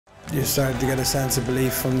You started to get a sense of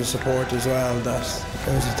belief from the support as well that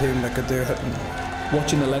there was a team that could do it.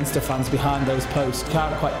 Watching the Leinster fans behind those posts,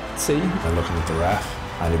 can't quite see. And looking at the ref,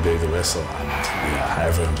 and he blew the whistle, and yeah,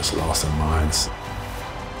 everyone just lost their minds.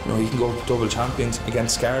 You know, you can go double champions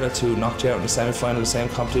against Scarlets, who knocked you out in the semi-final of the same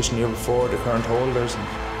competition the year before, the current holders.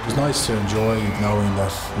 It was nice to enjoy knowing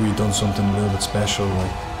that we'd done something a little bit special.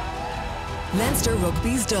 Leinster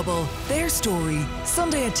Rugby's Double, their story,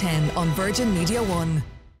 Sunday at 10 on Virgin Media 1.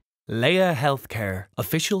 Leia Healthcare,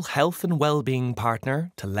 official health and wellbeing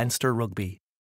partner to Leinster Rugby.